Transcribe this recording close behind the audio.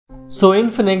So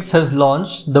Infinix has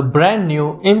launched the brand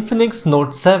new Infinix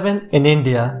Note 7 in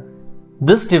India.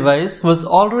 This device was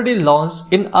already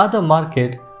launched in other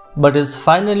markets but is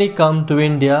finally come to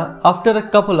India after a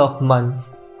couple of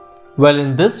months. Well,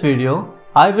 in this video,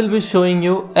 I will be showing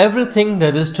you everything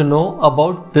there is to know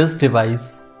about this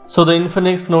device. So the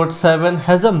Infinix Note 7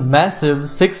 has a massive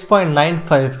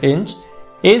 6.95-inch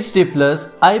HD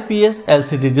Plus IPS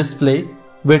LCD display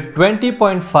with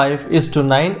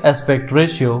 20.5:9 aspect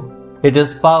ratio. It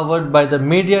is powered by the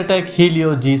MediaTek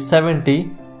Helio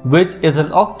G70, which is an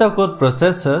octa-core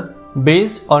processor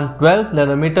based on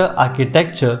 12nm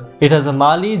architecture. It has a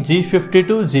Mali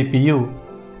G52 GPU.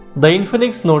 The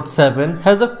Infinix Note 7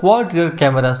 has a quad rear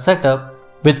camera setup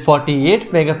with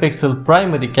 48MP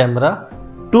primary camera,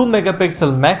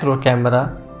 2MP macro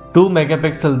camera,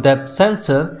 2MP depth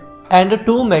sensor, and a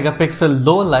 2MP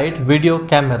low light video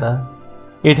camera.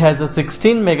 It has a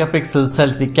 16MP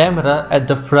selfie camera at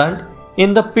the front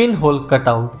in the pinhole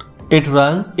cutout. It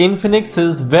runs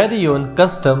Infinix's very own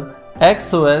custom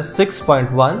XOS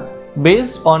 6.1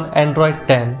 based on Android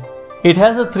 10. It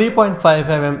has a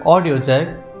 3.5mm audio jack,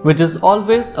 which is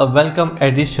always a welcome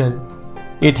addition.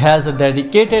 It has a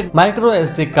dedicated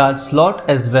microSD card slot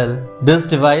as well. This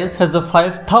device has a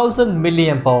 5000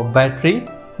 mAh battery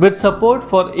with support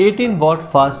for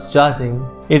 18W fast charging.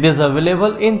 It is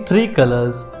available in 3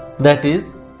 colors, that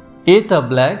is Aether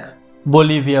Black,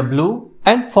 Bolivia Blue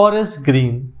and Forest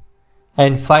Green.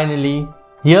 And finally,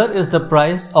 here is the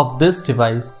price of this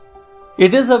device.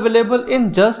 It is available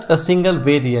in just a single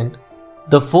variant.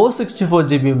 The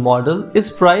 464GB model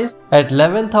is priced at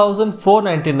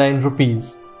 11,499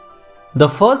 rupees. The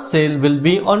first sale will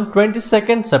be on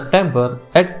 22nd September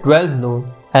at 12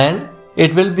 noon and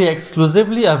it will be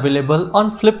exclusively available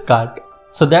on Flipkart.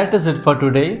 So that is it for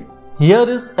today. Here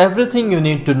is everything you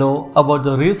need to know about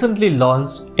the recently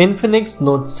launched Infinix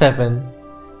Note 7.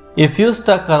 If you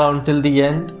stuck around till the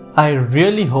end, I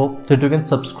really hope that you can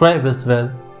subscribe as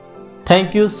well.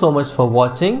 Thank you so much for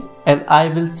watching and I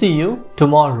will see you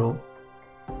tomorrow.